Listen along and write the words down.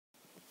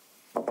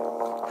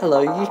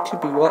Hello, you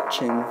could be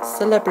watching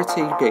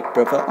Celebrity Big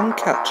Brother on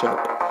Catch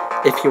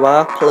Up. If you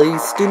are,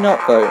 please do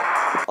not vote,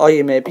 or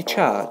you may be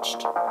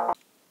charged.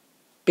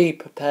 Be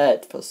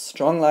prepared for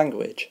strong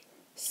language,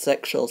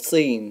 sexual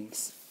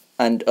scenes,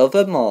 and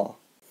other more.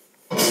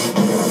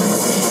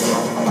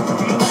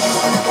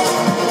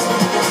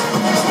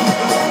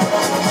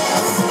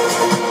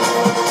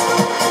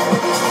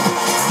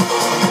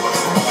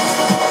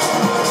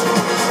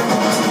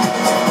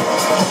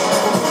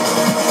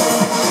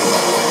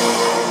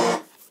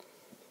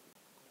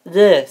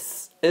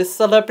 This is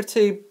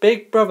Celebrity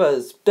Big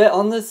Brother's Bit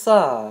on the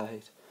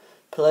Side.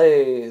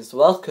 Please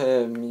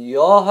welcome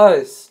your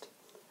host.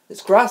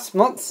 It's Grass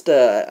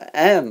Monster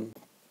M.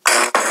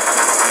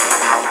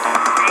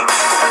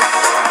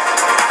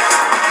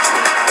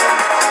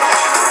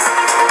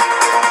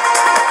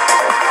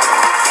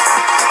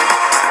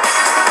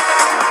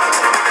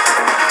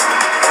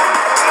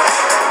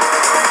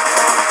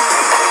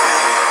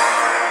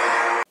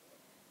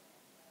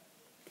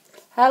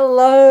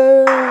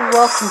 Hello,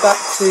 welcome back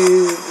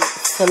to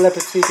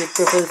Celebrity Big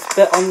Brother's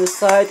Bit on the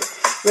Side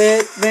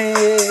with me,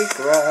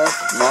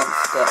 Grass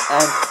Monster,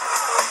 and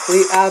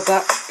we are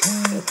back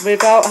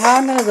without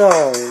Hannah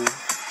though.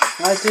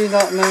 I do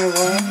not know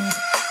why,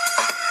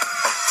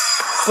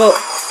 but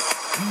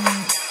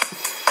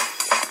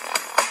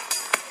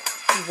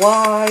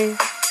why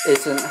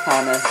isn't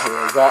Hannah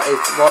here? That is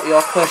what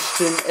your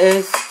question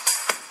is.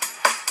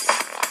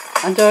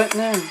 I don't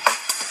know.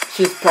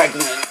 She's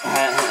pregnant.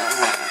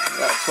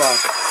 That's why.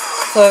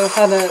 So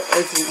Hannah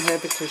isn't here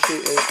because she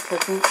is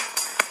pregnant.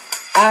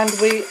 And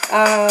we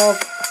have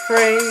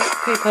 3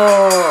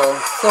 people.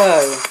 So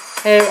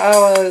here are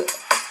our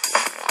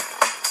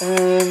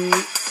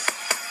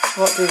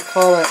what do we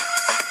call it?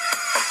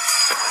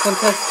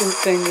 Contestant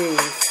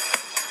thingies.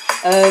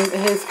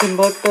 Here's the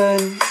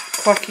Mudburn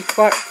Quacky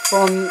Quack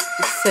from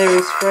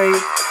Series 3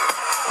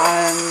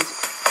 and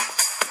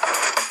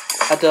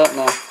I don't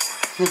know.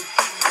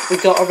 We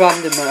got a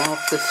randomer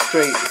off the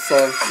street,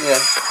 so yeah.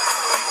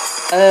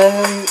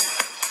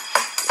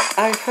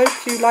 I hope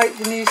you like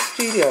the new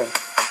studio.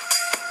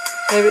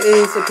 Here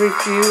is a brief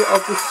view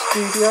of the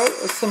studio.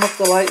 Some of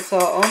the lights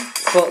are on,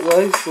 but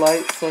those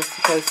lights are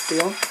supposed to be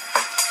on.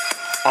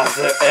 As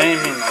they're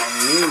aiming on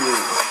you.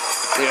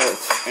 Yes,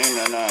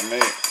 aiming on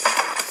me.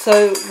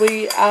 So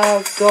we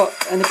have got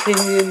an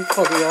opinion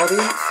for the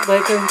audience.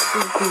 We're going to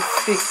be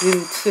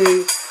speaking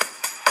to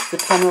the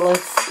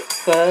panellists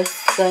first,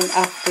 then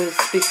after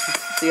speaking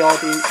to the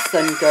audience,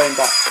 then going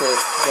back to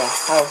the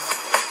house,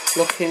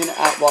 looking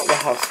at what the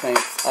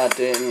housemates are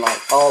doing, like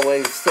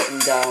always sitting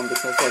down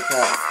because they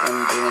can't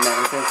stand doing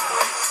anything.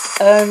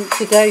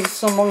 Today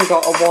someone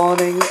got a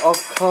warning, of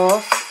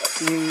course.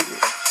 You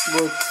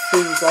would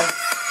see that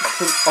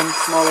on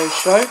tomorrow's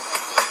show.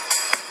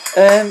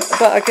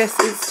 But I guess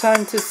it's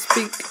time to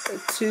speak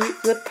to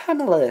the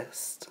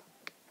panellists.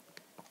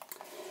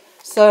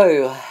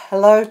 So,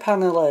 hello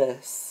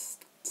panellists.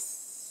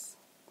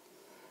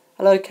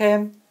 Hello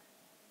Kim.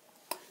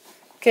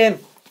 Kim,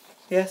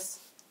 yes?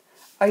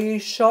 Are you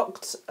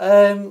shocked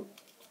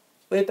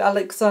with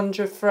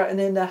Alexandra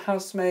threatening the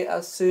housemate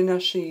as soon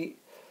as she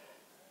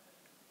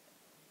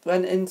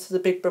went into the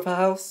Big Brother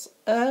house?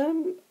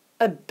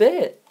 A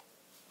bit.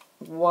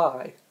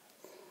 Why?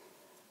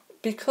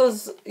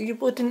 Because you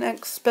wouldn't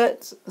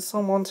expect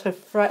someone to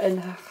threaten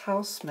her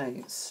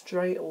housemate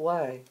straight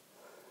away.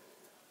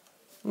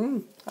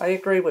 I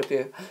agree with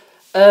you.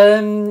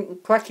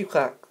 Quacky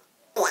quack.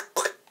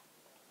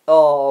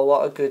 Oh,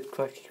 what a good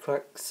quacky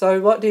quack. So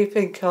what do you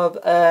think of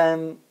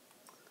any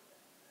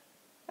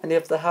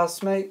of the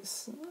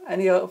housemates?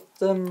 Any of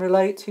them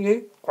relate to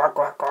you? Quack,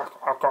 quack, quack,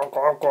 quack, quack,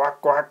 quack,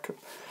 quack, quack.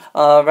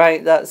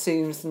 Alright, that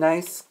seems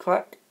nice.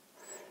 Quack.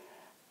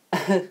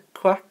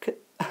 Quack.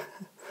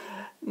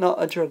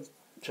 Not a drug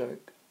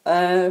joke.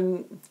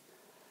 And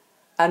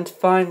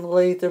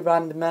finally, the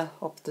randomer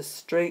off the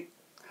street.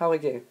 How are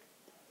you?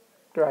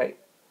 Great.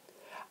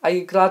 Are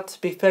you glad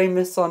to be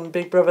famous on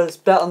Big Brother's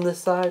Bet on the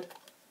Side?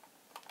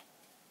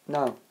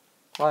 No.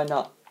 Why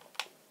not?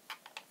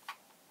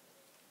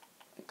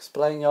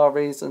 Explain your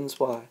reasons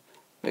why.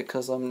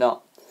 Because I'm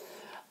not.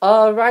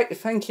 Alright,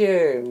 thank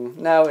you.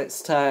 Now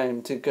it's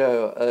time to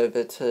go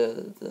over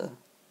to the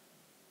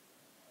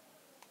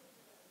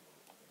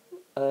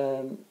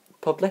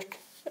public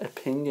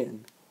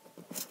opinion.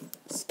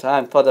 It's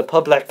time for the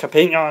public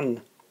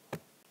opinion.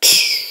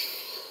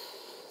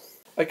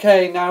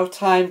 Okay, now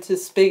time to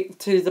speak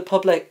to the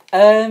public.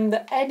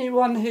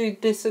 Anyone who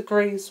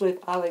disagrees with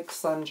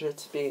Alexandra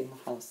to be in the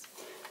house.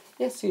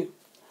 Yes, you.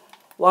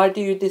 Why do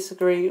you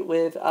disagree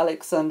with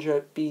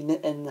Alexandra being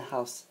in the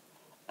house?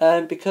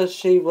 Because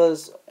she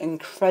was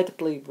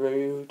incredibly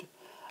rude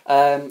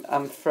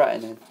and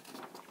threatening.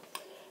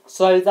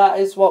 So that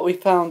is what we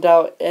found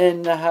out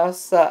in the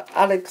house, that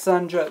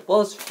Alexandra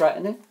was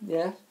threatening,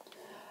 yeah.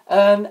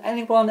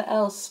 Anyone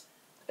else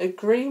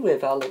agree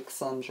with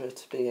Alexandra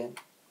to be in?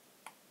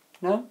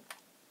 No?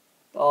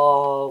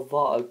 Oh,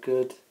 what a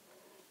good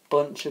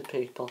bunch of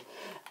people.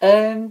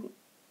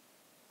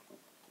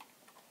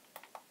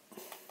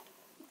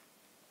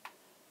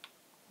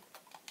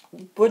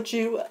 Would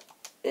you,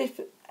 if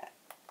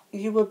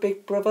you were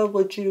Big Brother,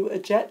 would you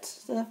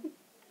eject them?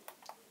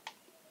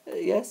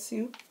 Yes,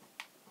 you.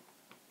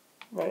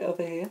 Right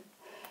over here.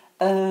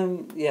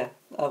 Yeah,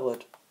 I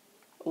would.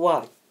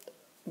 Why?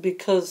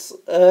 Because,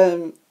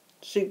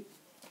 she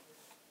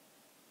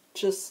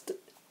just,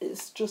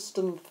 it's just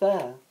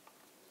unfair.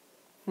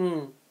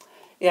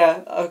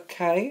 Yeah,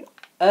 okay.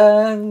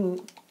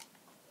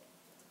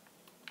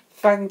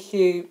 Thank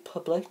you,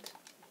 public.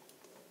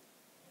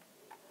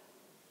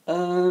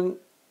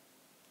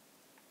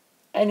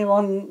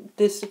 Anyone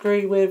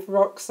disagree with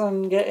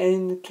Roxanne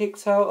getting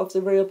kicked out of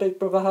the real Big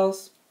Brother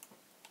house?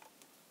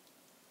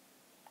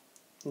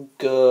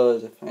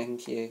 Good,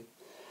 thank you.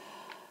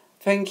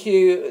 Thank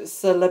you,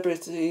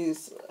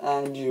 celebrities,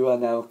 and you are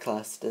now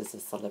classed as a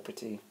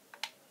celebrity.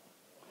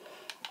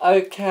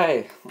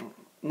 Okay,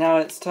 now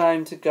it's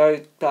time to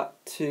go back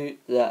to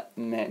the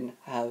men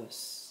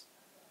house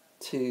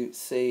to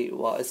see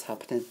what is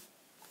happening.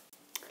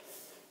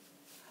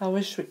 I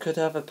wish we could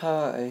have a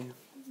party.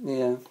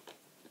 Yeah,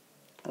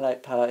 I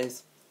like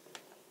parties.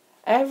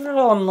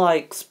 Everyone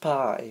likes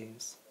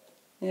parties.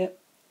 Yep,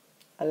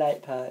 I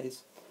like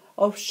parties.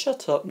 Oh,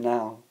 shut up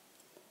now.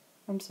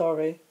 I'm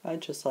sorry, I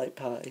just like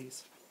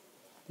parties.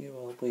 You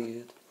are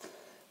weird.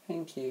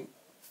 Thank you.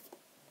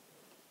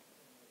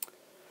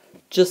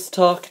 Just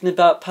talking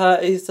about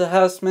parties the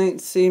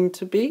housemates seem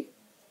to be.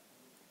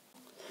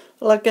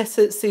 Well, I guess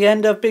it's the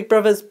end of Big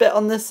Brother's bit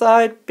on this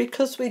side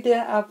because we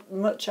didn't have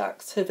much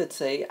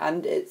activity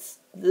and it's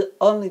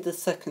only the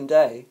second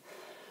day.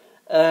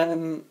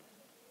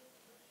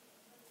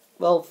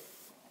 Well,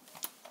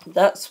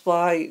 that's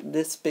why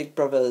this Big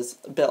Brother's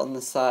bit on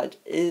the side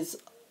is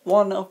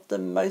one of the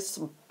most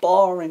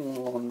boring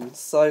ones.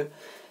 So,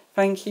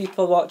 thank you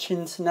for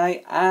watching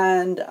tonight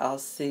and I'll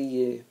see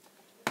you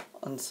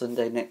on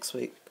Sunday next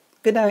week.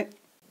 Good night.